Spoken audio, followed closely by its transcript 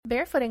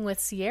Barefooting with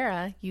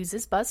Sierra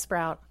uses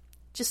Buzzsprout.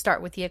 Just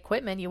start with the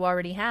equipment you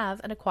already have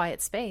and a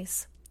quiet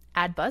space.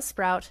 Add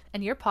Buzzsprout,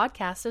 and your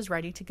podcast is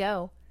ready to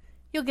go.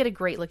 You'll get a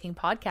great-looking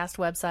podcast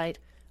website,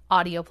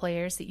 audio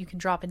players that you can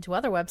drop into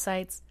other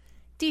websites,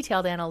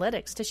 detailed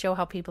analytics to show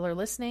how people are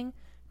listening,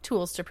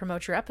 tools to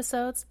promote your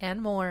episodes, and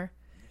more.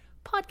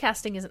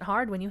 Podcasting isn't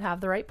hard when you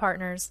have the right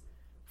partners.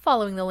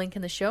 Following the link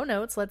in the show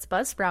notes lets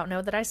Buzzsprout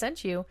know that I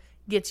sent you,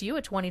 gets you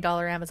a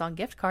 $20 Amazon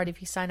gift card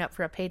if you sign up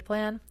for a paid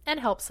plan,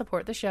 and helps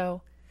support the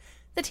show.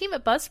 The team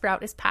at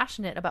Buzzsprout is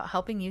passionate about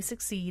helping you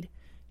succeed.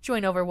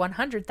 Join over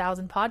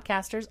 100,000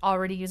 podcasters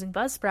already using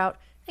Buzzsprout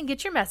and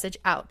get your message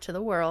out to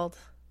the world.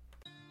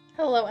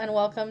 Hello and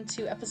welcome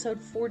to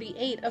episode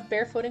 48 of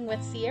Barefooting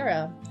with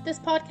Sierra. This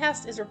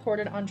podcast is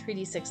recorded on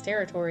Treaty 6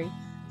 territory,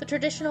 the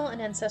traditional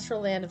and ancestral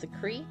land of the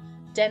Cree,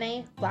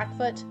 Dene,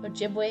 Blackfoot,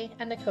 Ojibwe,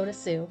 and Nakota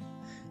Sioux.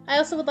 I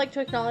also would like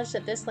to acknowledge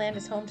that this land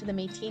is home to the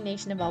Métis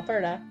Nation of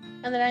Alberta,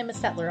 and that I am a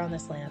settler on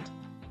this land.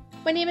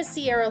 My name is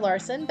Sierra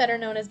Larson, better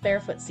known as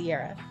Barefoot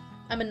Sierra.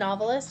 I'm a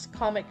novelist,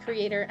 comic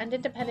creator, and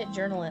independent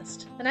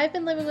journalist, and I've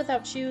been living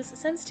without shoes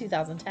since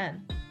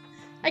 2010.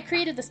 I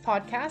created this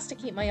podcast to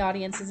keep my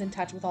audiences in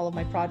touch with all of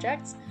my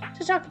projects,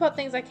 to talk about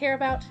things I care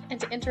about, and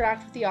to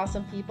interact with the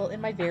awesome people in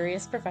my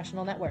various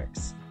professional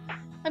networks.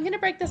 I'm going to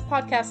break this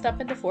podcast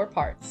up into 4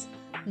 parts: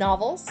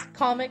 novels,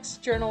 comics,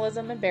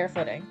 journalism, and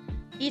barefooting,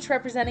 each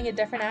representing a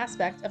different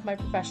aspect of my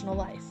professional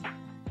life.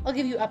 I'll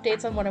give you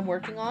updates on what I'm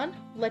working on,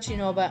 let you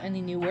know about any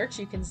new works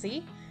you can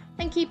see,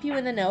 and keep you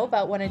in the know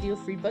about when I do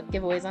free book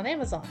giveaways on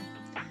Amazon.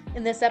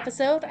 In this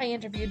episode, I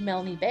interviewed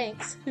Melanie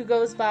Banks, who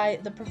goes by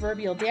the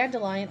proverbial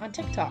dandelion on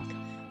TikTok,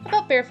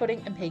 about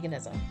barefooting and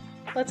paganism.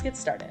 Let's get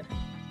started.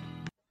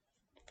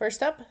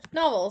 First up,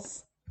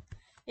 novels.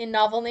 In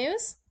novel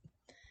news,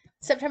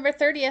 September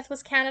 30th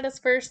was Canada's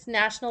first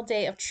National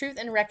Day of Truth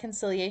and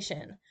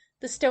Reconciliation.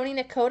 The Stoney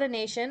Nakoda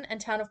Nation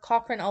and town of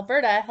Cochrane,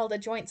 Alberta held a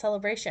joint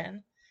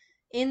celebration.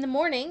 In the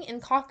morning,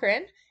 in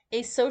Cochrane,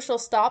 a social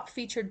stop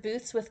featured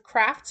booths with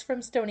crafts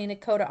from Stoney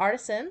Nakoda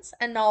artisans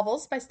and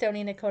novels by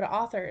Stoney Nakoda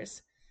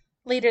authors.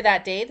 Later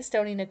that day, the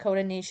Stoney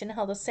Nakoda Nation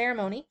held a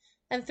ceremony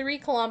and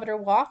 3-kilometer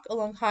walk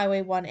along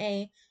Highway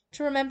 1A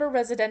to remember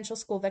residential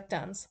school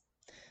victims.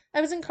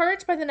 I was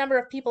encouraged by the number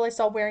of people I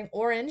saw wearing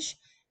orange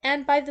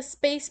and by the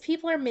space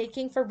people are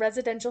making for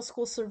residential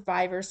school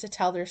survivors to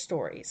tell their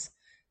stories.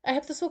 I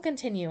hope this will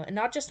continue, and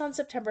not just on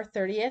September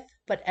 30th,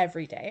 but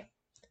every day.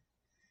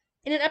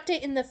 In an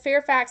update in the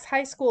Fairfax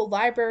High School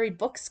library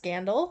book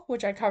scandal,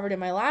 which I covered in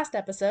my last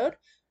episode,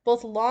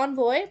 both Lawn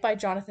Boy by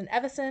Jonathan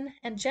Evison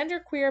and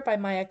Genderqueer by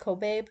Maya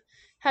Kobabe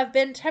have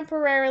been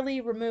temporarily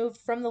removed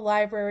from the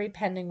library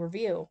pending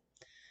review.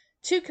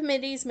 2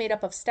 committees made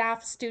up of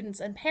staff,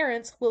 students, and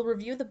parents will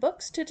review the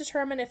books to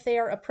determine if they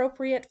are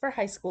appropriate for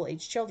high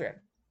school-age children.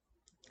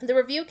 The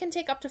review can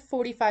take up to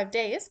 45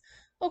 days,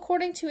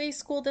 according to a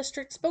school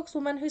district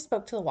spokeswoman who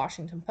spoke to the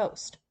Washington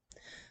Post.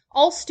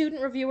 All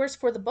student reviewers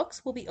for the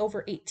books will be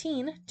over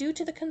 18 due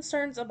to the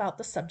concerns about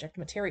the subject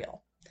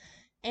material.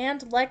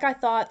 And like I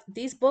thought,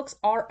 these books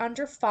are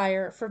under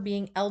fire for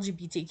being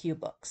LGBTQ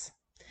books.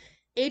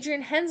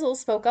 Adrian Hensel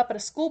spoke up at a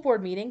school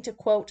board meeting to,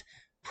 quote,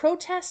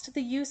 protest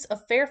the use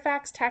of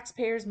Fairfax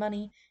taxpayers'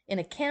 money in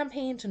a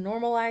campaign to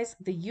normalize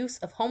the use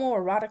of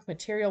homoerotic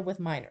material with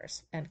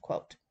minors, end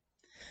quote.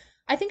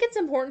 I think it's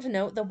important to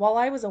note that while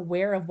I was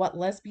aware of what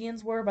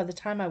lesbians were by the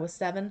time I was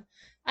 7,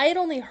 I had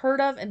only heard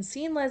of and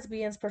seen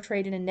lesbians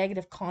portrayed in a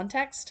negative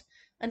context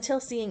until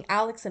seeing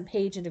Alex and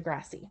Paige in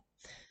Degrassi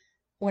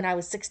when I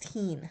was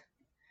 16.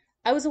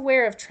 I was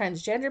aware of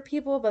transgender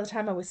people by the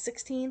time I was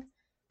 16,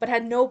 but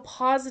had no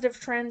positive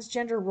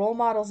transgender role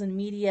models in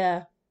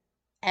media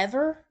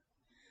ever.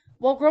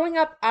 While growing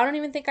up, I don't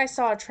even think I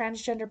saw a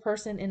transgender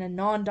person in a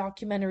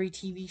non-documentary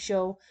TV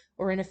show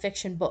or in a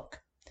fiction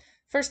book.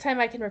 First time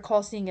I can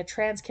recall seeing a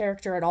trans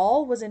character at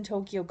all was in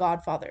Tokyo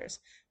Godfathers,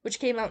 which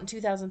came out in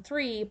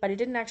 2003, but I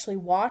didn't actually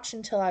watch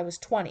until I was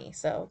 20,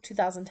 so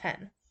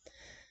 2010.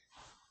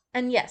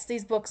 And yes,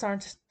 these books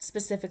aren't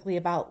specifically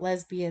about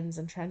lesbians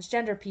and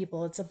transgender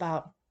people. It's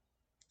about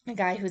a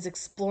guy who's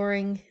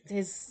exploring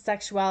his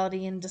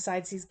sexuality and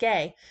decides he's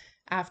gay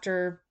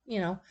after,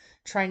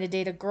 trying to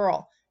date a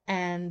girl.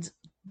 And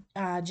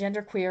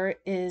Genderqueer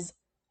is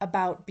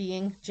about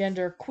being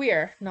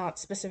genderqueer, not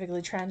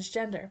specifically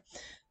transgender.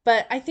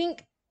 But I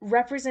think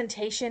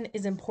representation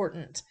is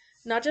important,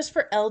 not just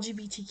for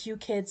LGBTQ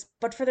kids,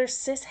 but for their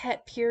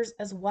cis-het peers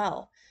as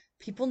well.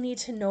 People need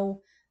to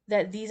know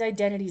that these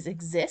identities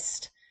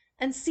exist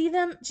and see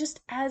them just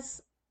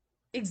as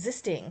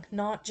existing,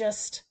 not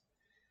just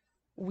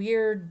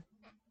weird,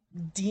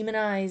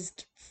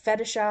 demonized,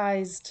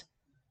 fetishized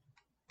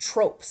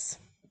tropes.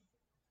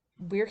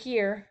 We're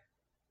here.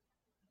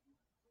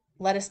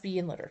 Let us be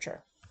in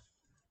literature.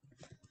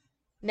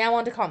 Now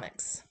on to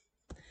comics.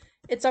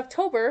 It's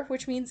October,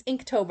 which means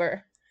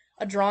Inktober,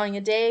 a drawing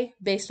a day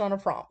based on a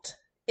prompt.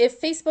 If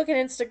Facebook and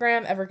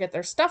Instagram ever get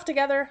their stuff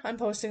together, I'm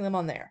posting them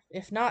on there.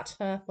 If not,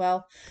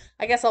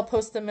 I guess I'll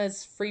post them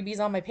as freebies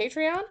on my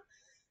Patreon.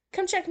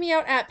 Come check me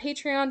out at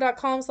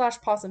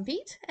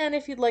patreon.com/PossumPete, and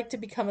if you'd like to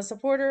become a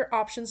supporter,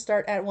 options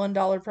start at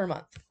 $1 per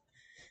month.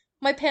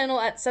 My panel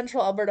at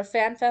Central Alberta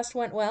Fan Fest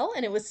went well,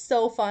 and it was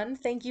so fun.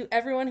 Thank you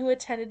everyone who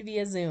attended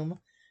via Zoom.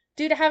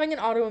 Due to having an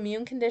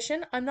autoimmune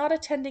condition, I'm not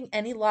attending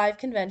any live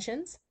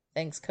conventions,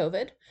 thanks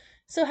COVID,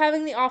 so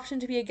having the option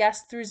to be a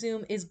guest through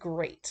Zoom is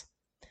great.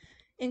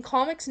 In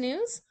comics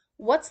news,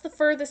 What's the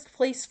Furthest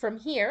Place from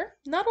Here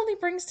not only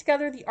brings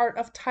together the art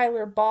of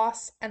Tyler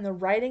Boss and the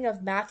writing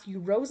of Matthew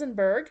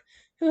Rosenberg,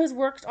 who has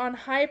worked on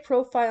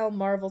high-profile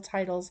Marvel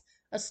titles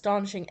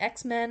Astonishing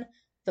X-Men,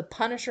 The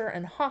Punisher,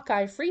 and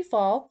Hawkeye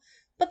Freefall,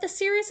 but the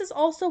series is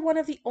also one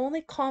of the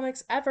only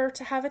comics ever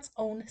to have its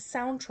own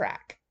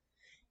soundtrack.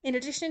 In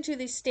addition to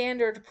the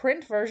standard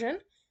print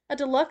version, a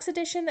deluxe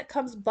edition that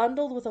comes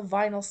bundled with a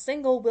vinyl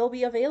single will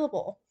be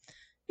available.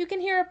 You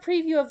can hear a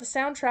preview of the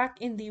soundtrack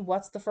in the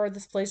What's the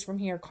Furthest Place from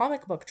Here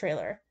comic book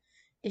trailer.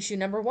 Issue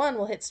number 1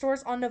 will hit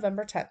stores on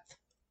November 10th.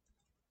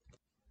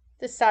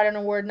 The Saturn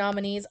Award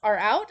nominees are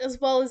out,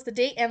 as well as the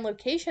date and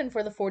location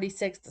for the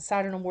 46th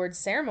Saturn Awards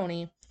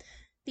ceremony.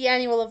 The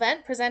annual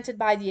event, presented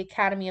by the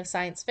Academy of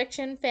Science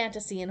Fiction,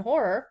 Fantasy, and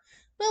Horror,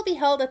 will be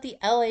held at the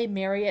LA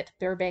Marriott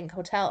Burbank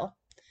Hotel.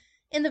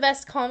 In the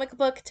Best Comic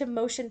Book to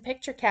Motion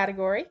Picture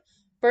category,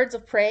 Birds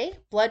of Prey,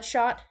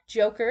 Bloodshot,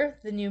 Joker,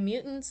 The New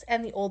Mutants,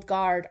 and The Old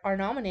Guard are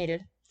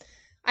nominated.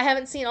 I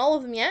haven't seen all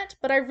of them yet,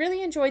 but I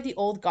really enjoyed The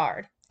Old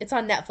Guard. It's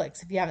on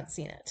Netflix if you haven't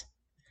seen it.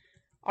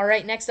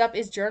 Alright, next up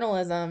is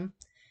journalism.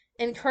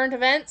 In current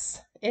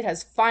events, it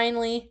has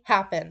finally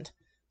happened.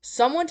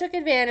 Someone took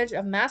advantage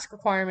of mask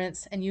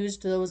requirements and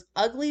used those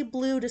ugly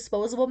blue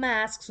disposable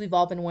masks we've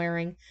all been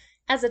wearing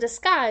as a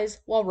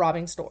disguise while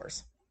robbing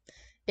stores.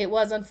 It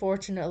was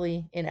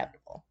unfortunately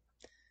inevitable.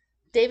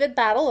 David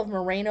Battle of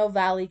Moreno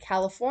Valley,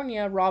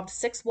 California robbed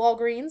 6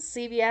 Walgreens,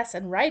 CVS,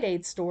 and Rite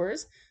Aid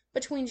stores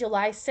between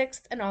July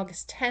 6th and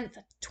August 10th,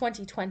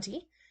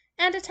 2020,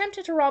 and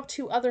attempted to rob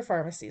 2 other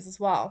pharmacies as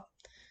well.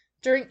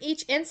 During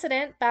each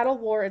incident, Battle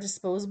wore a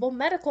disposable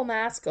medical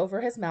mask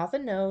over his mouth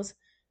and nose,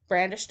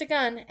 brandished a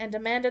gun, and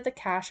demanded the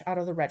cash out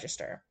of the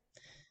register.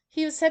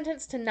 He was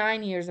sentenced to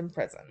 9 years in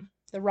prison.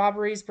 The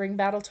robberies bring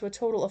Battle to a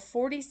total of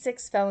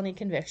 46 felony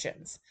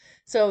convictions.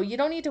 So you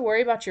don't need to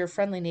worry about your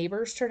friendly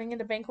neighbors turning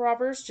into bank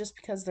robbers just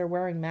because they're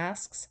wearing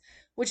masks,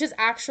 which is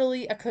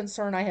actually a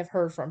concern I have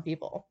heard from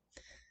people.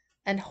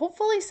 And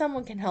hopefully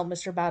someone can help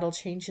Mr. Battle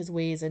change his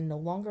ways and no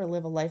longer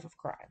live a life of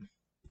crime.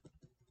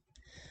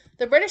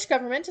 The British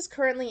government is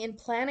currently in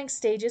planning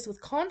stages with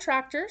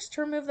contractors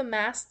to remove the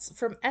masts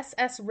from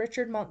SS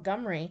Richard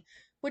Montgomery,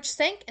 which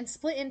sank and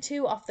split in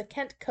 2 off the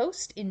Kent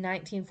coast in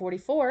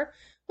 1944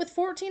 with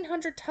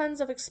 1,400 tons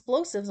of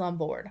explosives on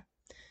board.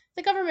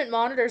 The government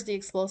monitors the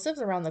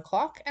explosives around the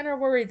clock and are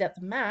worried that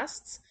the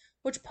masts,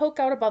 which poke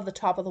out above the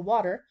top of the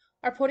water,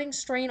 are putting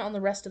strain on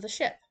the rest of the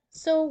ship,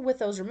 so with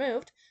those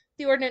removed,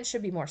 the ordnance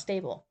should be more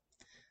stable.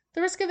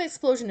 The risk of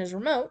explosion is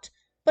remote,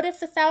 but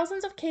if the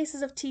thousands of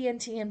cases of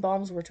TNT and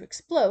bombs were to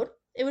explode,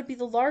 it would be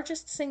the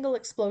largest single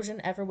explosion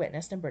ever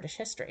witnessed in British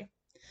history.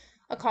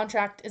 A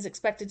contract is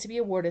expected to be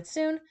awarded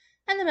soon,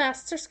 and the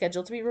masts are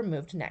scheduled to be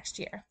removed next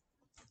year.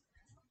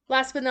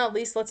 Last but not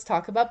least, let's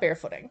talk about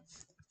barefooting.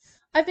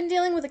 I've been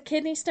dealing with a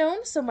kidney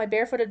stone, so my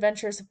barefoot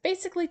adventures have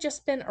basically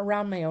just been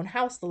around my own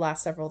house the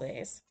last several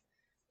days.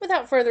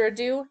 Without further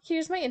ado,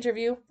 here's my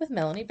interview with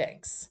Melanie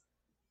Banks.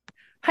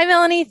 Hi,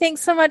 Melanie.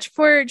 Thanks so much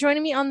for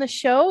joining me on the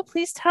show.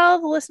 Please tell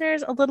the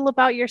listeners a little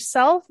about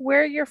yourself,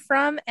 where you're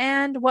from,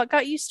 and what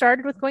got you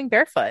started with going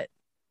barefoot.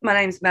 My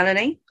name's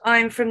Melanie.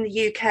 I'm from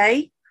the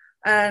UK.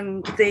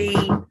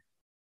 The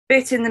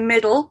bit in the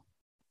middle,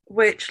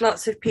 which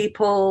lots of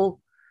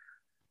people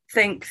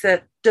think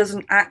that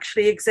doesn't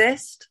actually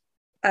exist.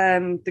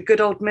 The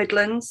good old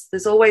Midlands.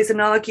 There's always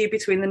an argue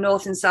between the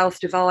North and South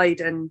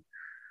divide and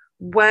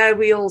where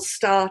we all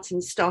start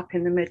and stop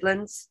in the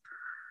Midlands.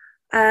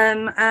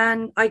 And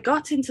I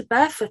got into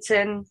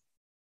barefooting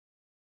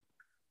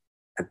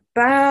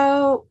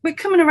we're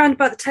coming around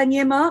about the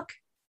 10-year mark.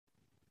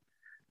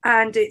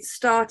 And it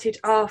started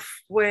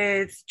off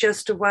with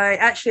just a way,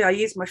 actually I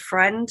used my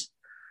friend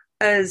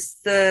as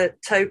the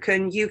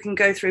token, you can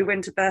go through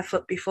winter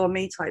barefoot before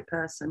me type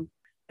person.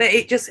 But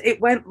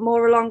it went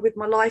more along with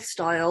my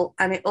lifestyle,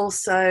 and it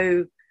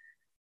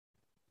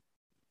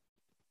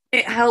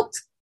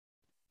helped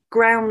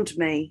ground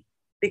me,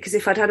 because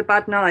if I'd had a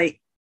bad night,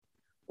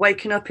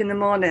 waking up in the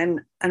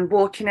morning and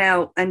walking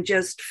out and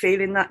just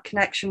feeling that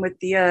connection with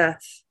the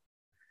earth,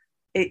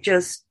 it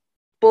just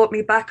brought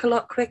me back a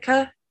lot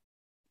quicker.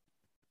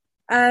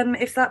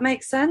 If that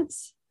makes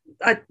sense.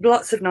 I had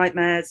lots of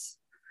nightmares.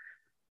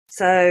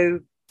 So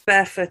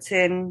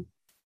barefooting,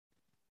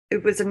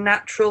 it was a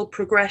natural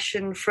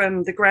progression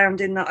from the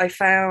grounding that I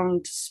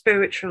found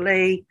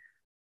spiritually,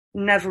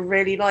 never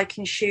really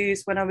liking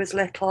shoes when I was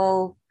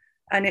little.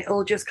 And it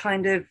all just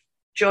kind of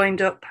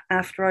joined up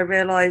after I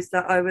realised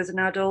that I was an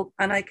adult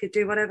and I could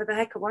do whatever the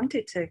heck I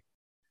wanted to.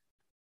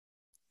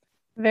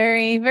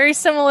 Very, very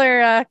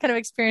similar kind of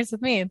experience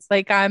with me. It's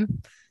like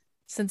I'm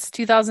since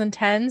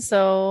 2010,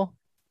 so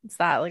it's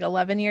that like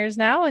 11 years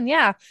now. And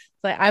yeah,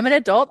 it's like I'm an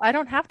adult. I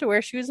don't have to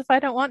wear shoes if I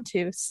don't want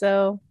to.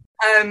 So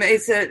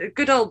It's a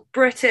good old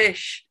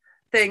British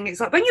thing. It's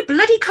like, when you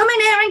bloody come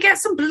in here and get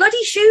some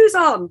bloody shoes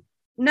on,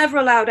 never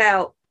allowed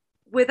out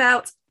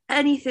without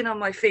anything on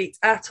my feet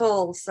at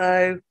all.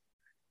 So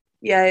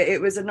yeah,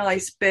 it was a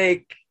nice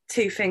big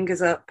two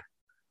fingers up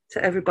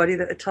to everybody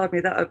that had told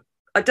me that.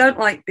 I don't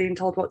like being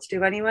told what to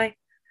do anyway.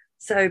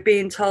 So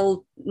being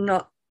told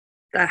not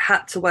that I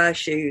had to wear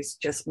shoes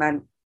just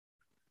meant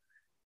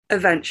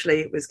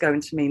eventually it was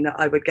going to mean that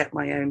I would get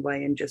my own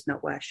way and just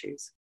not wear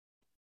shoes.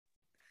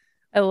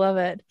 I love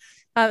it.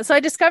 So I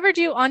discovered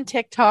you on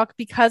TikTok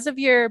because of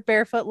your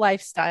barefoot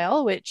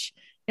lifestyle, which,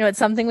 it's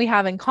something we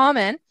have in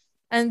common.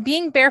 And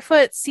being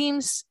barefoot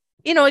seems,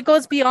 it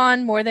goes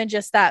beyond more than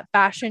just that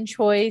fashion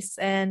choice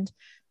and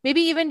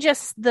maybe even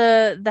just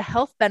the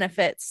health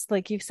benefits,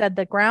 like you said,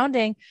 the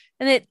grounding.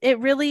 And it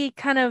really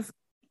kind of,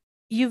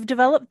 you've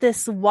developed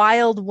this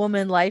wild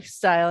woman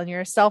lifestyle and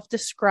you're a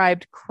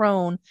self-described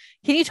crone.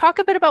 Can you talk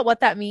a bit about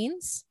what that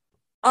means?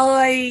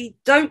 I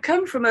don't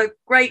come from a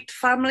great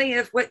family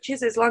of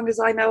witches, as long as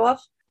I know of.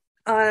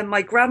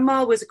 My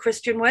grandma was a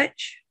Christian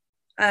witch.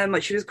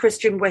 She was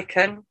Christian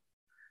Wiccan.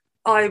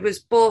 I was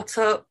brought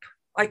up,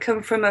 I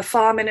come from a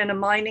farming and a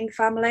mining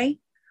family.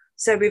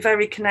 So we're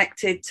very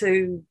connected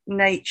to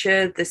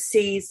nature, the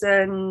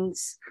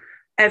seasons,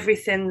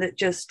 everything that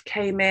just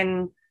came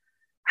in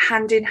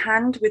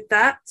hand with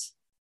that.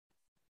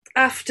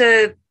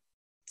 After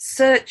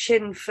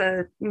searching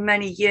for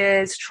many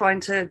years,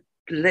 trying to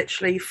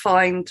literally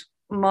find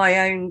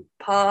my own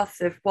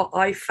path of what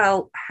I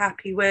felt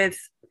happy with,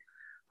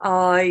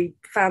 I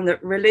found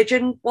that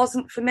religion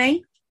wasn't for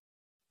me.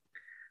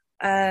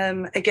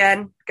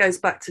 Again, goes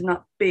back to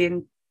not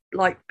being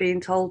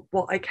told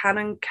what I can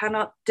and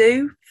cannot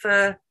do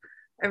for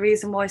a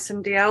reason why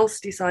somebody else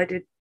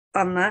decided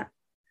on that.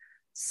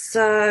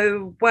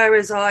 So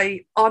whereas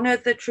I honour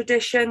the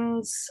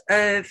traditions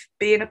of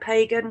being a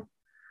pagan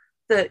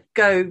that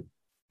go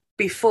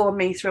before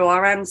me through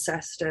our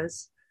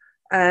ancestors,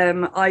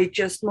 I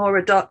just more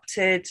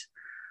adopted,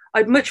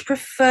 I'd much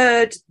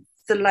preferred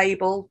the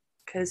label,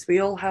 because we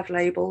all have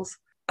labels,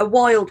 a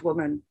wild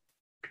woman,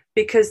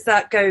 because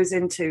that goes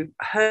into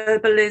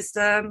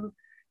herbalism,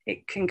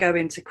 it can go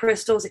into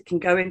crystals, it can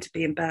go into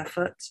being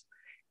barefoot,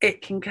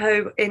 it can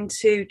go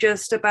into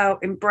just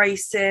about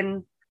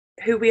embracing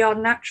who we are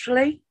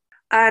naturally.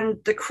 And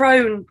the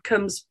crone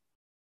comes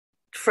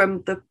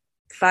from the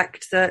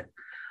fact that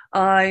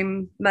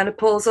I'm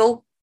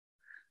menopausal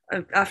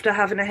after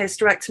having a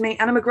hysterectomy,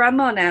 and I'm a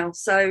grandma now.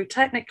 So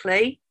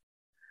technically,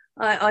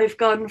 I've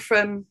gone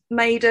from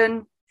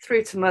maiden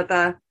through to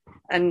mother,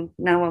 and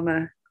now I'm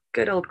a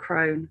good old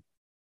crone.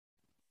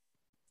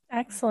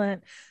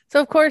 Excellent.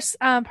 So, of course,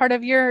 part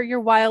of your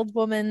wild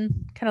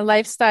woman kind of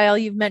lifestyle,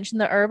 you've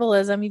mentioned the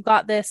herbalism. You've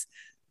got this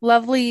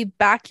lovely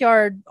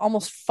backyard,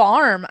 almost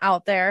farm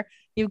out there.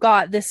 You've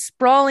got this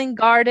sprawling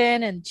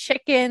garden and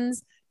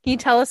chickens. Can you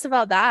tell us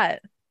about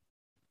that?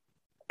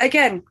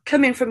 Again,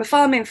 coming from a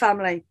farming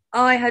family,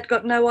 I had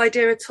got no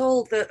idea at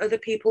all that other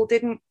people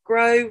didn't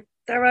grow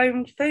their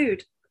own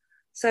food.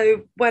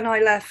 So when I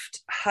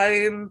left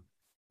home,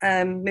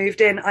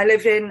 moved in, I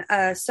lived in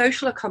a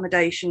social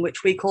accommodation,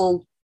 which we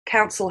call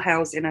council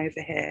housing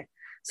over here.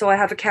 So I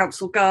have a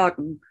council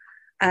garden,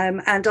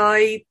 and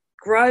I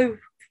grow,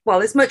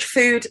 well, as much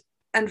food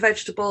and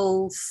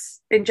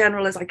vegetables in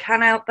general as I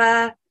can out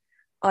there.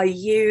 I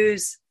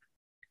use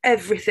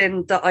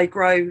everything that I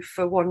grow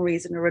for one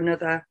reason or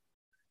another.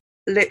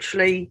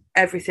 Literally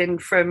everything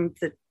from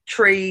the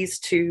trees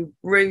to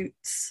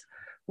roots,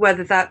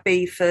 whether that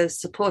be for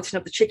supporting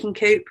up the chicken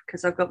coop,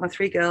 because I've got my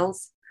 3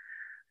 girls,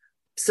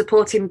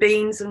 supporting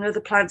beans and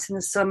other plants in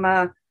the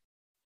summer,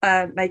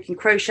 making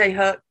crochet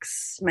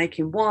hooks,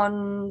 making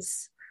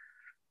wands,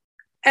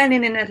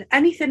 anything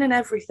and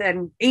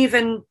everything,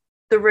 even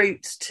the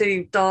roots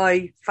to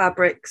dye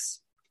fabrics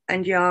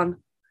and yarn.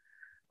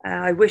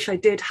 I wish I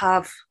did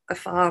have a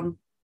farm.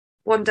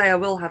 One day I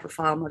will have a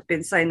farm. I've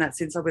been saying that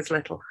since I was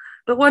little.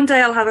 But one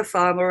day I'll have a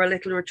farm or a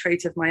little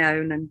retreat of my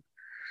own, and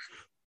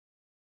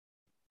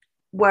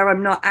where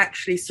I'm not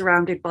actually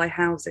surrounded by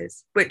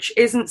houses, which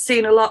isn't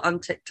seen a lot on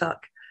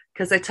TikTok,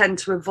 because I tend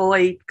to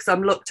avoid, because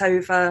I'm looked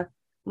over,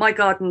 my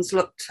garden's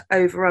looked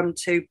over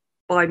onto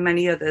by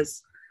many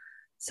others.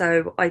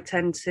 So I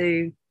tend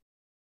to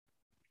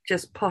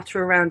just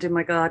potter around in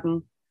my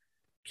garden,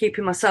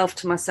 keeping myself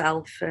to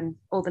myself, and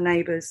all the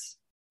neighbours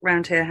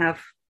around here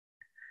have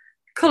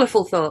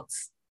colourful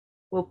thoughts.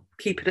 We'll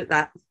keep it at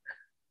that.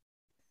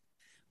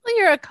 Well,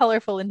 you're a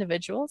colorful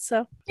individual,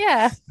 so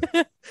yeah.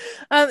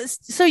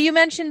 So you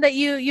mentioned that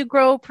you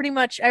grow pretty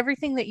much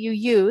everything that you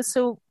use.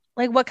 So,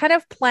 like, what kind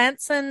of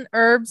plants and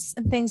herbs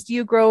and things do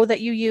you grow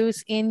that you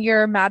use in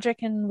your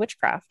magic and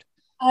witchcraft?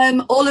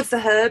 All of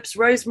the herbs.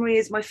 Rosemary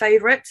is my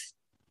favourite.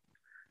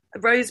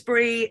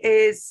 Rosemary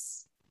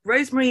is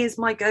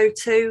my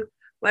go-to,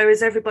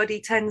 whereas everybody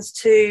tends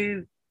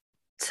to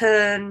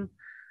turn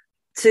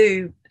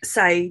to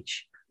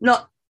sage,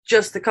 not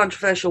just the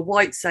controversial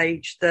white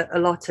sage that a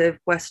lot of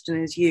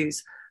Westerners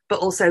use, but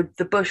also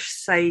the bush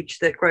sage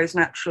that grows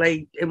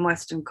naturally in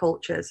Western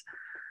cultures.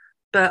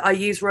 But I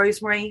use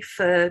rosemary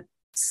for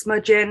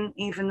smudging,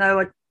 even though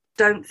I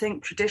don't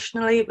think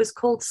traditionally it was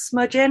called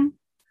smudging.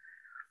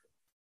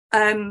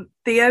 The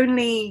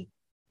only,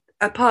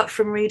 apart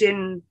from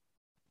reading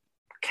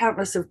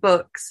countless of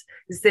books,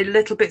 is the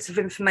little bits of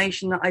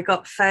information that I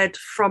got fed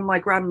from my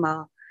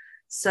grandma.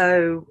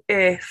 So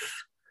if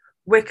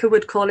Wicca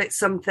would call it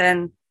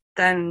something,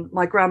 then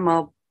my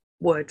grandma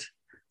would.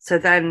 So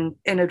then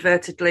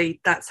inadvertently,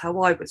 that's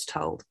how I was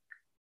told.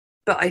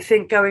 But I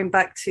think going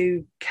back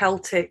to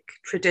Celtic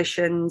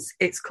traditions,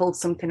 it's called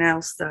something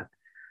else that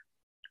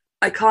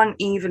I can't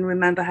even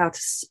remember how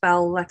to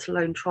spell, let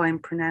alone try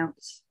and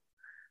pronounce,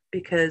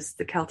 because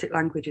the Celtic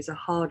language is a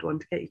hard one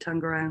to get your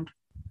tongue around.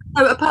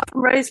 So apart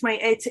from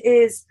rosemary, it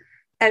is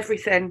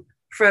everything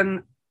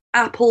from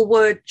apple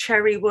wood,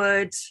 cherry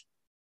wood,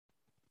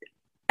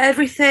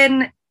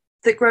 everything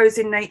that grows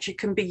in nature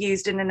can be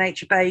used in a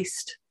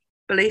nature-based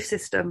belief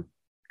system.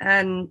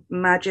 And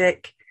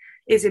magic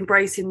is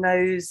embracing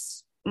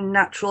those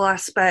natural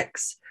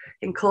aspects,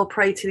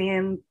 incorporating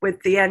in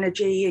with the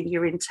energy and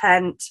your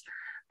intent,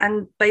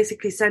 and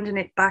basically sending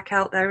it back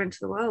out there into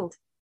the world.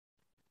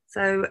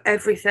 So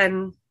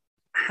everything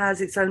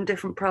has its own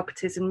different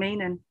properties and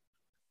meaning.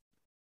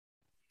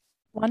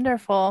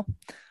 Wonderful.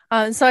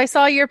 So I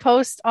saw your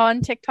post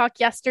on TikTok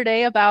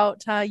yesterday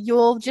about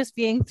Yule just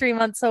being 3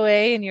 months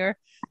away and you're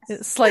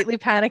slightly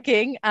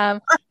panicking.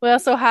 We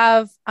also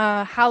have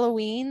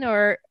Halloween,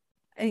 or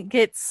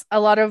it's a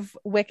lot of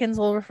Wiccans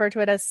will refer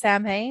to it as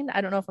Samhain.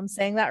 I don't know if I'm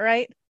saying that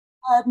right.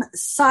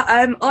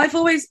 I've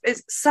always,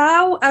 it's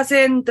Sow as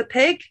in the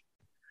pig,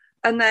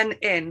 and then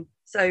in.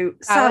 So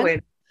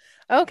Samhain.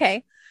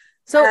 Okay.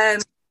 So,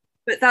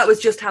 but that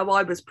was just how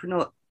I was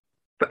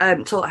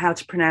taught how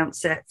to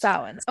pronounce it.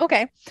 Samhain.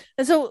 Okay.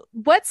 And so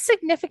what's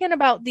significant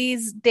about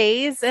these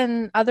days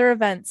and other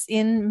events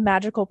in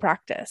magical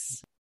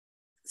practice?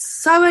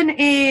 Samhain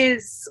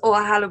is,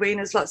 or Halloween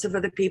as lots of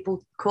other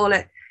people call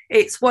it,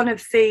 it's one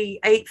of the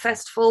 8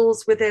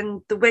 festivals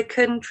within the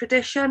Wiccan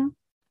tradition.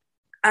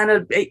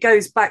 And it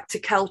goes back to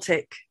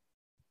Celtic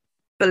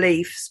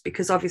beliefs,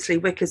 because obviously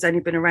Wicca's only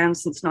been around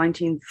since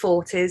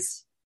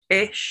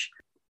 1940s-ish.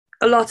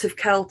 A lot of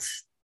Celt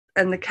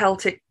and the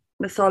Celtic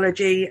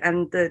mythology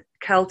and the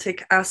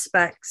Celtic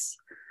aspects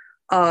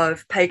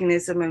of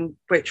paganism and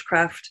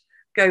witchcraft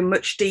go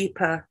much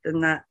deeper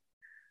than that.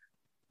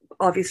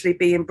 Obviously,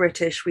 being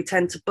British, we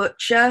tend to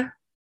butcher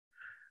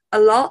a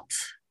lot.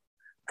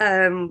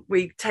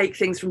 We take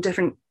things from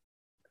different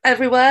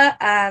everywhere,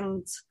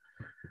 and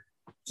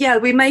yeah,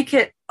 we make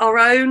it our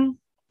own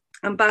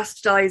and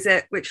bastardize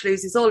it, which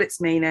loses all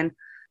its meaning.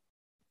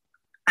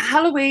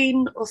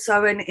 Halloween or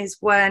Samhain is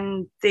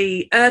when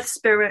the earth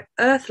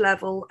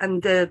level,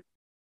 and the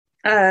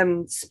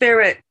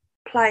spirit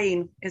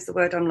plane is the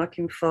word I'm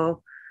looking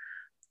for.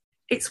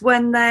 It's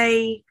when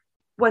they're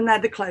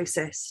the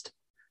closest.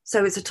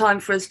 So it's a time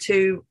for us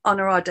to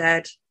honour our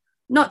dead,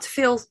 not to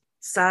feel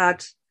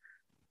sad,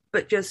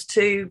 but just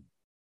to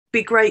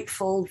be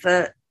grateful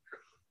that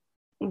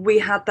we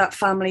had that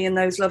family and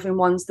those loving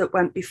ones that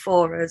went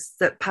before us,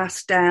 that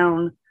passed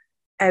down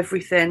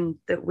everything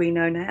that we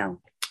know now.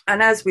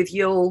 And as with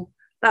Yule,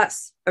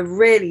 that's a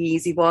really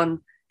easy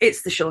one.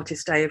 It's the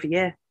shortest day of the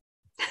year.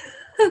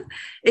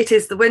 It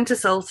is the winter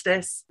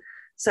solstice.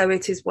 So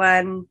it is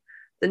when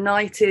the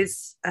night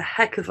is a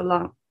heck of a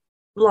lot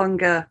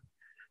longer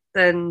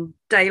than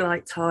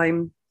daylight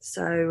time.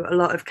 So a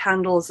lot of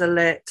candles are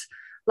lit,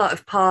 a lot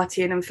of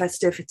partying and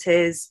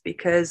festivities,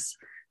 because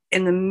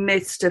in the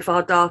midst of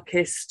our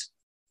darkest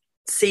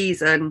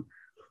season,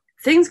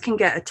 things can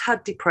get a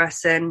tad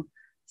depressing.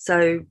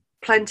 So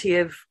plenty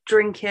of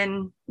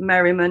drinking,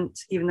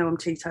 merriment, even though I'm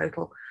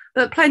teetotal,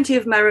 but plenty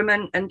of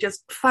merriment and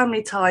just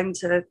family time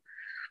to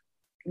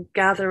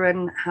gather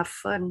and have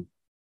fun.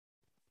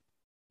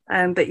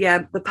 But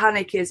yeah, the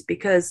panic is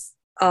because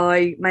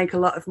I make a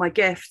lot of my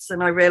gifts,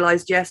 and I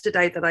realised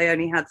yesterday that I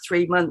only had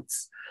 3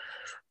 months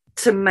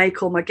to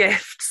make all my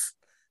gifts.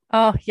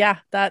 Oh yeah,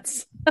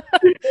 that's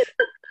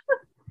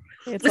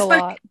it's a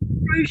lot.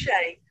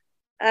 Crochet.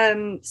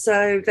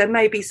 So there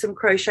may be some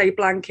crochet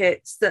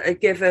blankets that are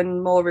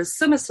given more as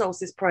summer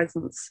solstice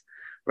presents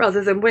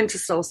rather than winter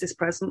solstice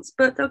presents,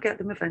 but they'll get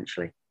them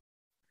eventually.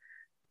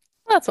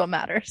 That's what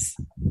matters.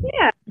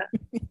 Yeah.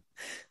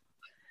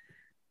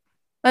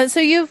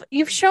 So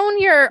you've shown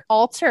your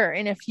altar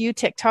in a few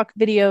TikTok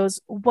videos.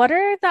 What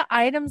are the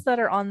items that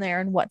are on there,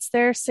 and what's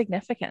their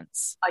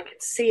significance? I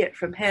could see it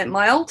from here.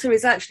 My altar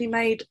is actually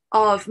made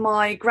of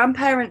my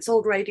grandparents'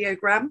 old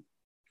radiogram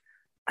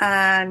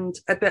and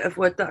a bit of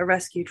wood that I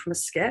rescued from a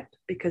skip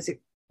because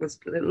it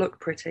looked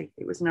pretty.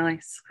 It was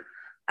nice.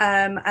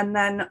 And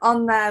then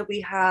on there we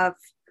have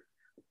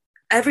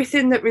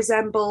everything that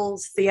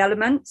resembles the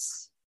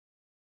elements.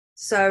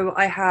 So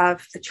I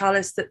have the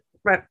chalice that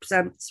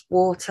represents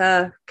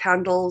water,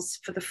 candles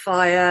for the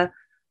fire.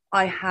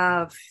 I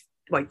have,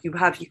 you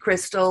have your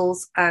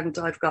crystals, and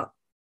I've got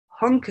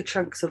hunker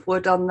chunks of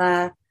wood on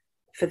there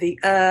for the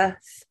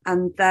earth,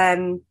 and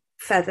then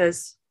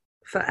feathers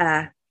for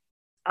air.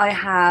 I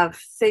have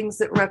things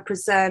that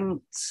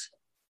represent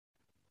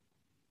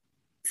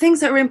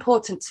things that are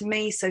important to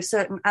me. So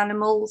certain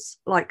animals,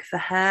 like the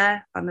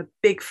hare, I'm a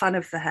big fan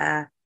of the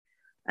hare.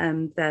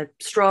 They're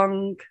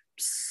strong,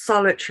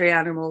 solitary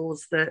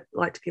animals that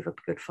like to give up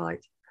a good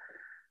fight.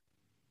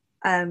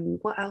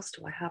 What else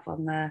do I have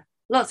on there?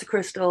 Lots of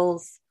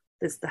crystals.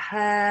 There's the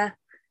hare,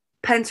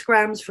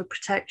 pentagrams for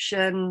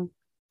protection.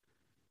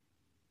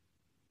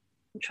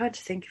 I'm trying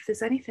to think if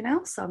there's anything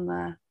else on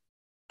there.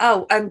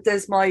 Oh, and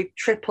there's my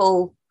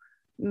triple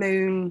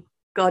moon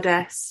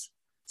goddess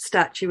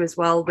statue as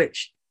well,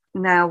 which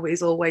now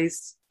is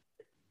always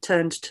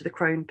turned to the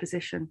crone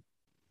position.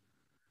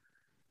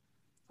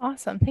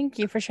 Awesome. Thank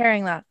you for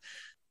sharing that.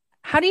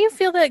 How do you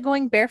feel that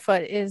going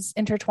barefoot is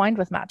intertwined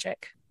with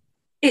magic?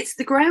 It's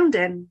the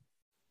grounding.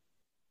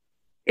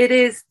 It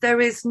is,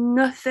 there is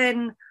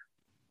nothing,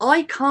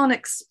 I can't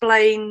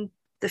explain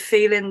the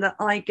feeling that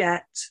I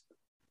get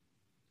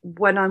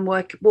when I'm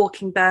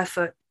walking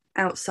barefoot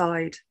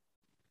outside.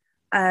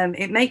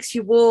 It makes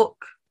you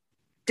walk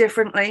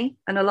differently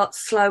and a lot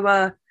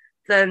slower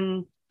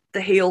than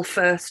the heel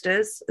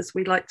firsters, as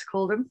we like to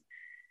call them.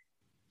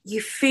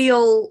 You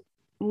feel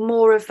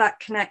more of that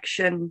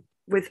connection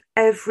with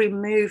every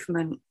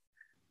movement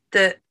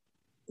that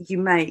you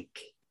make.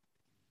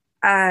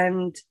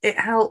 And it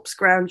helps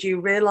ground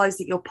you, realize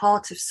that you're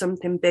part of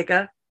something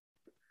bigger,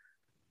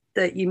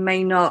 that you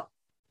may not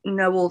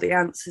know all the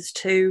answers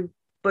to,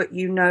 but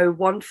you know,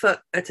 1 foot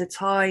at a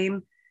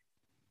time,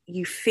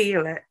 you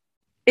feel it.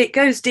 It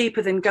goes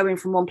deeper than going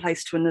from one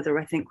place to another,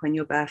 I think, when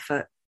you're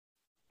barefoot.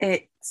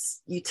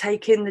 It's, you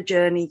take in the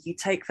journey, you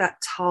take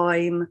that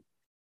time.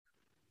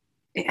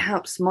 It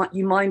helps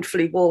you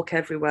mindfully walk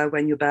everywhere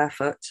when you're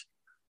barefoot,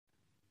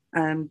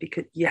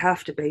 because you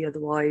have to be,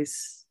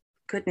 otherwise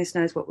goodness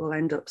knows what we'll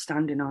end up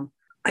standing on.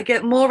 I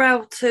get more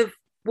out of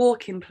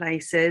walking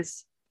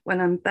places when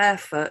I'm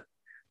barefoot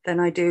than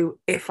I do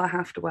if I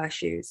have to wear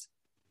shoes.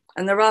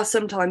 And there are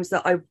some times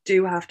that I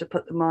do have to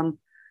put them on.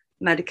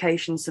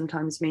 Medication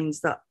sometimes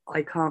means that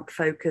I can't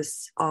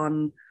focus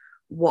on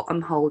what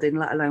I'm holding,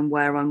 let alone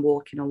where I'm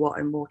walking or what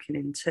I'm walking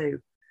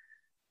into.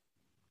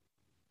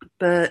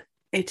 But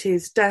it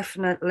is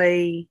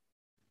definitely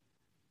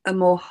a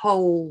more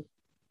whole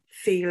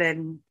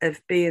feeling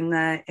of being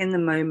there in the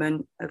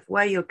moment, of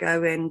where you're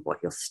going, what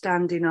you're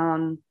standing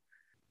on.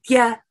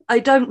 Yeah, I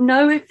don't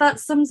know if that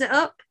sums it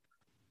up,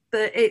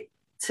 but it,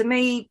 to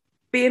me,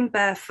 being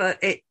barefoot,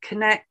 it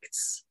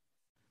connects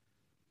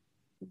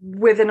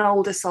with an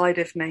older side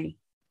of me,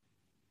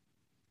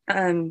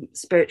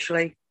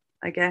 spiritually,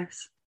 I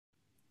guess.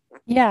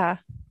 Yeah,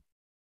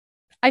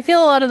 I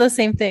feel a lot of the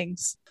same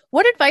things.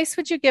 What advice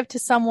would you give to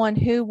someone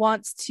who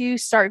wants to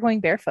start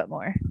going barefoot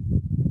more?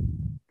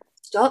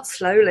 Start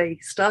slowly.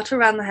 Start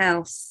around the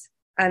house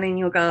and in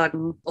your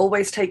garden.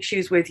 Always take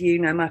shoes with you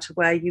no matter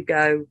where you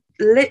go.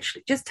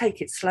 Literally, just take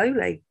it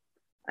slowly.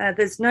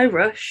 There's no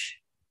rush.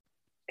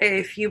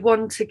 If you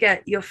want to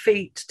get your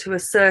feet to a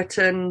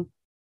certain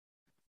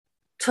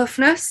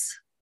toughness,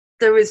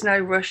 there is no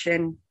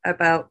rushing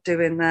about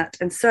doing that.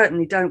 And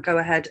certainly don't go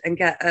ahead and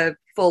get a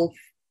full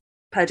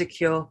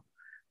pedicure,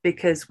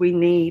 because we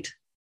need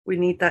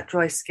that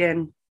dry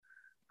skin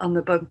on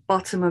the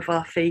bottom of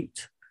our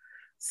feet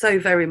so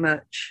very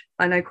much.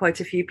 I know quite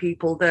a few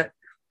people that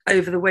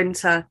over the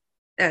winter,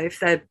 if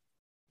they're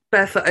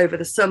barefoot over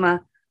the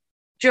summer,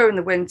 during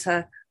the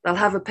winter, they'll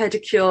have a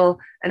pedicure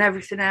and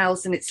everything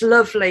else, and it's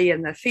lovely,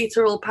 and their feet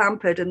are all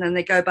pampered, and then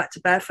they go back to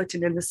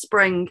barefooting in the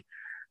spring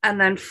and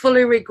then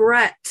fully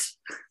regret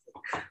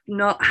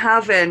not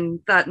having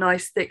that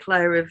nice thick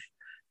layer of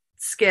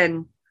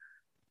skin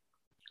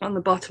on the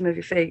bottom of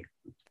your feet.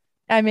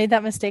 I made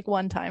that mistake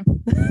one time.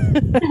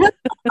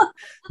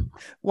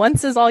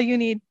 Once is all you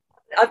need.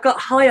 I've got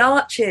high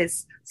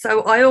arches,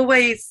 so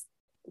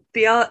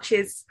the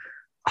arches,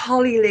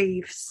 holly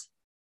leaves.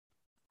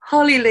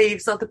 Holly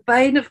leaves are the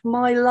bane of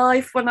my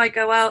life when I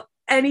go out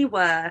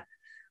anywhere,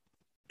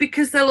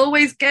 because they'll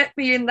always get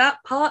me in that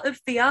part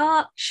of the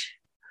arch.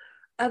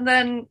 And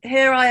then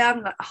here I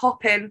am, like,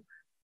 hopping,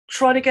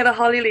 trying to get a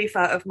holly leaf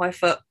out of my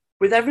foot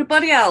with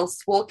everybody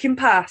else walking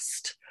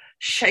past,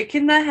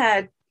 shaking their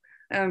head.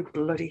 Oh,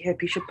 bloody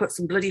hippie, should put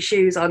some bloody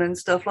shoes on and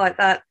stuff like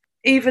that.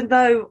 Even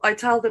though I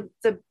tell them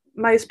the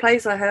most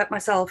place I hurt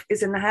myself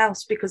is in the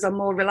house, because I'm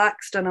more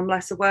relaxed and I'm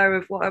less aware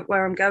of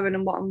where I'm going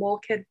and what I'm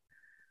walking.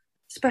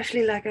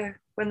 Especially Lego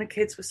when the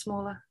kids were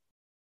smaller.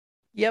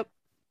 Yep.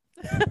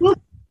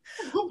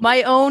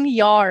 My own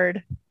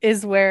yard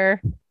is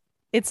where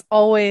it's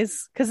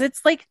always, because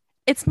it's like,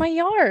 it's my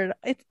yard.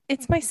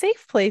 It's my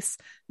safe place.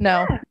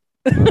 No.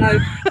 Yeah. No.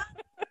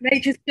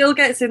 Nature still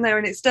gets in there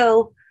and it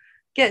still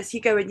gets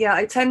you going. Yeah,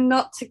 I tend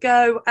not to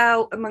go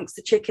out amongst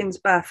the chickens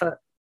barefoot,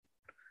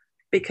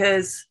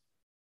 because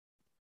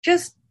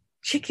just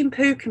chicken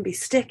poo can be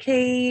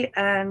sticky,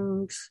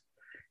 and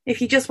if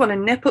you just want to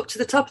nip up to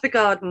the top of the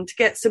garden to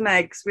get some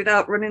eggs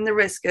without running the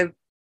risk of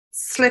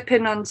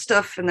slipping on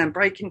stuff and then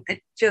breaking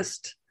it,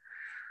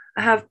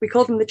 we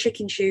call them the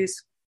chicken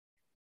shoes.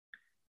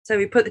 So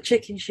we put the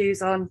chicken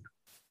shoes on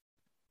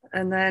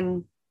and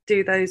then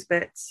do those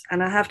bits,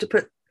 and I have to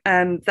put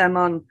them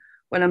on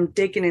when I'm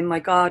digging in my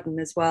garden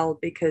as well,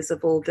 because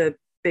of all the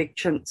big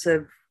chunks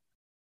of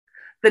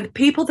the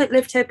people that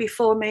lived here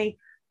before me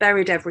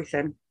buried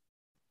everything,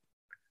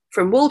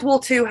 from World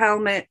War II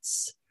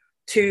helmets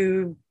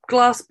to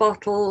glass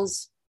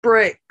bottles,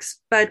 bricks,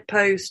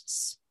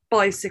 bedposts,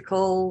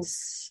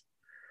 bicycles.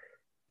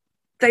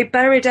 They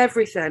buried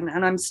everything,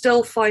 and I'm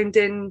still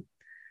finding,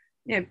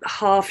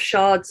 half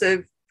shards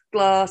of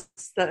glass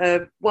that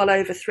are well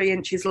over 3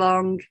 inches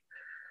long.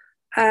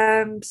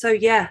 So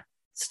yeah,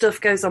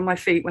 stuff goes on my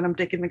feet when I'm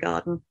digging the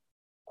garden.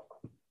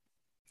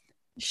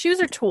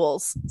 Shoes are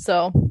tools,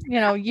 so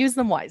use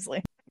them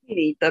wisely. You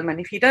need them, and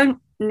if you don't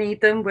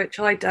need them, which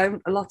I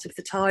don't a lot of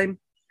the time,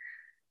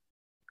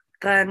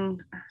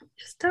 then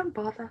just don't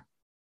bother.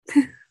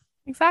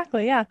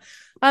 Exactly, yeah.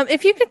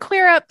 If you could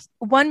clear up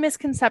one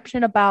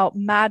misconception about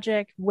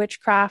magic,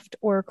 witchcraft,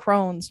 or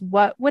crones,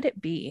 what would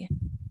it be?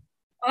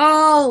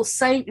 Oh,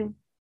 Satan.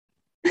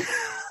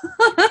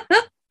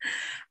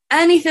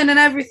 Anything and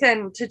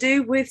everything to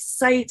do with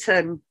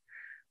Satan.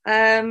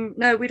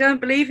 No, we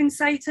don't believe in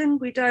Satan.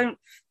 We don't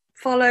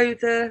follow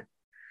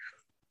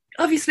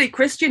obviously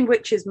Christian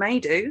witches may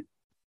do,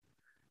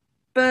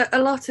 but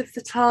a lot of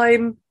the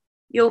time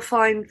you'll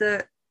find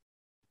that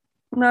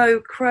no,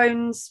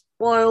 crones,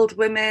 wild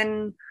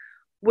women,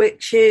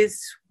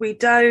 witches, we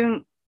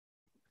don't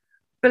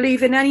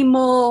believe in any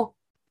more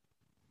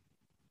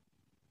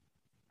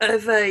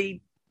of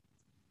a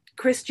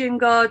Christian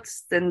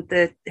gods than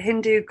the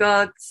Hindu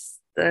gods,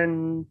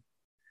 than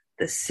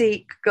the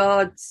Sikh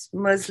gods,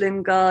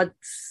 Muslim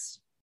gods.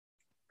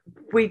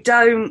 We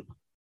don't,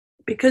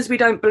 because we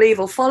don't believe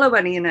or follow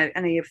any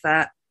of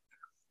that,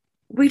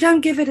 we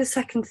don't give it a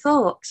second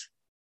thought.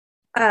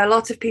 A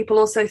lot of people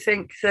also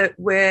think that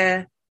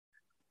we're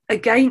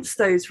against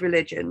those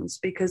religions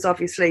because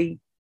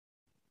obviously,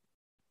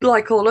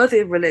 like all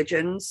other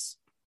religions,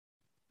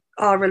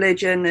 our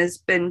religion has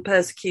been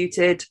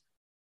persecuted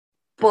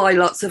by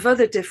lots of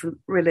other different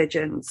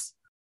religions.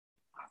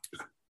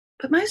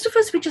 But most of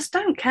us, we just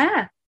don't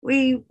care.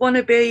 We want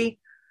to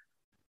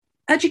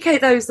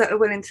educate those that are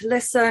willing to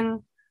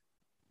listen,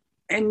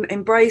 and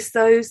embrace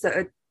those that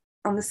are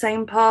on the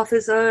same path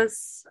as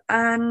us.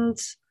 And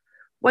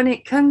when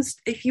it comes,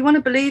 if you want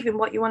to believe in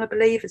what you want to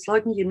believe, as long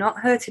as you're not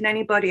hurting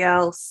anybody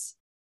else,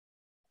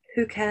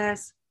 who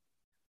cares?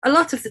 A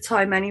lot of the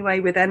time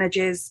anyway, with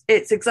energies,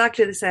 it's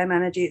exactly the same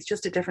energy. It's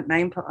just a different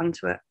name put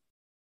onto it.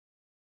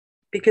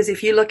 Because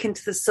if you look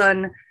into the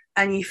sun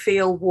and you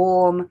feel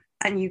warm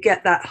and you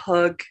get that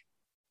hug,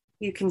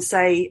 you can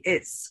say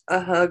it's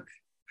a hug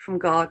from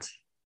God.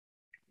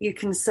 You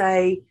can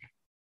say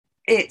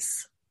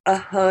it's a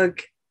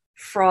hug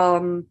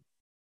from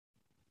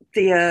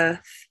the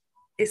earth.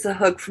 It's a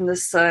hug from the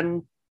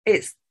sun.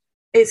 It's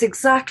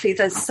exactly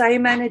the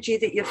same energy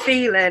that you're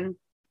feeling.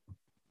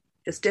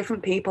 Just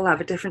different people have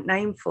a different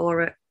name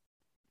for it.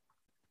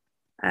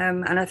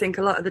 And I think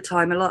a lot of the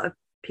time, a lot of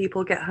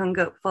people get hung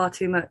up far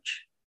too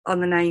much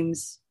on the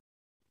names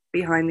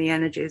behind the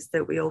energies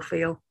that we all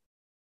feel.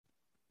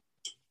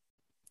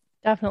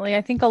 Definitely.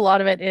 I think a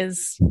lot of it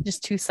is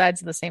just two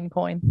sides of the same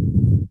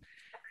coin.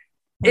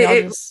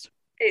 It's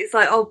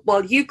like, oh,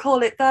 well, you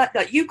call it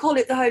that you call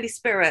it the Holy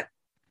Spirit.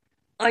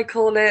 I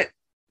call it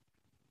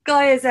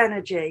Gaia's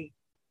energy.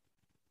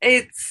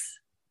 It's,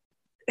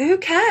 who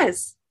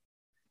cares?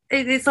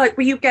 It's like,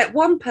 well, you get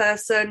one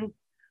person,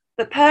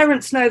 the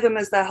parents know them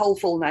as their whole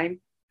full name.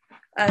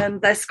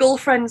 Their school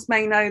friends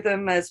may know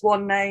them as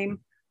one name.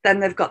 Then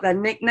they've got their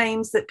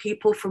nicknames that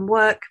people from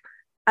work.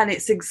 And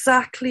it's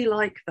exactly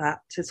like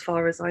that as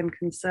far as I'm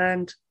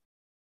concerned.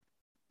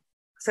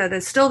 So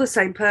they're still the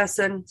same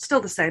person, still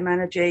the same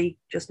energy,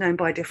 just known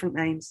by different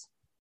names.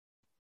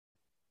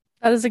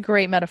 That is a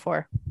great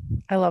metaphor.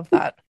 I love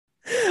that.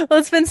 Well,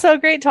 it's been so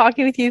great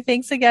talking with you.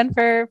 Thanks again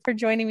for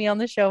joining me on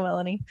the show,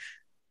 Melanie.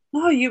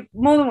 Oh, you're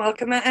more than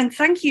welcome. And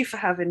thank you for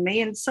having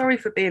me. And sorry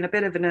for being a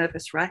bit of a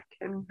nervous wreck.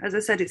 And as I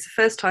said, it's the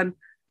first time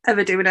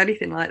ever doing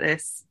anything like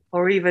this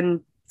or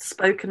even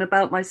spoken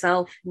about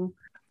myself.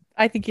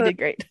 I think you did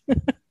great.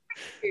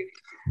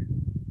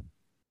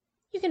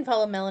 You can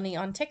follow Melanie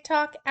on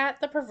TikTok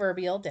at The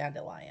Proverbial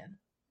Dandelion.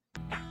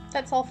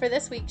 That's all for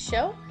this week's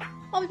show.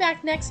 I'll be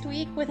back next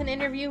week with an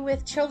interview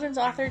with children's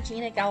author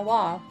Gina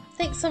Galois.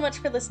 Thanks so much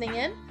for listening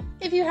in.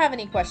 If you have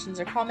any questions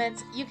or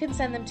comments, you can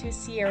send them to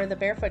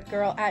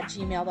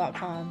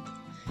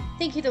sierrathebarefootgirl@gmail.com.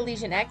 Thank you to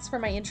Legion X for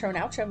my intro and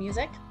outro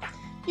music.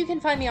 You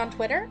can find me on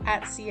Twitter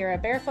at Sierra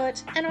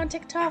Barefoot and on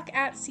TikTok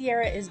at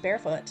Sierra is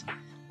Barefoot.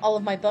 All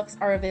of my books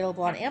are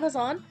available on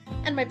Amazon,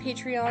 and my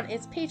Patreon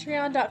is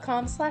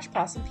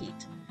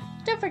patreon.com/PossumPete.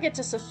 Don't forget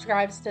to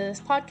subscribe to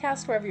this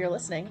podcast wherever you're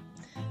listening.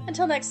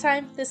 Until next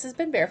time, this has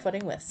been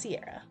Barefooting with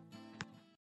Sierra.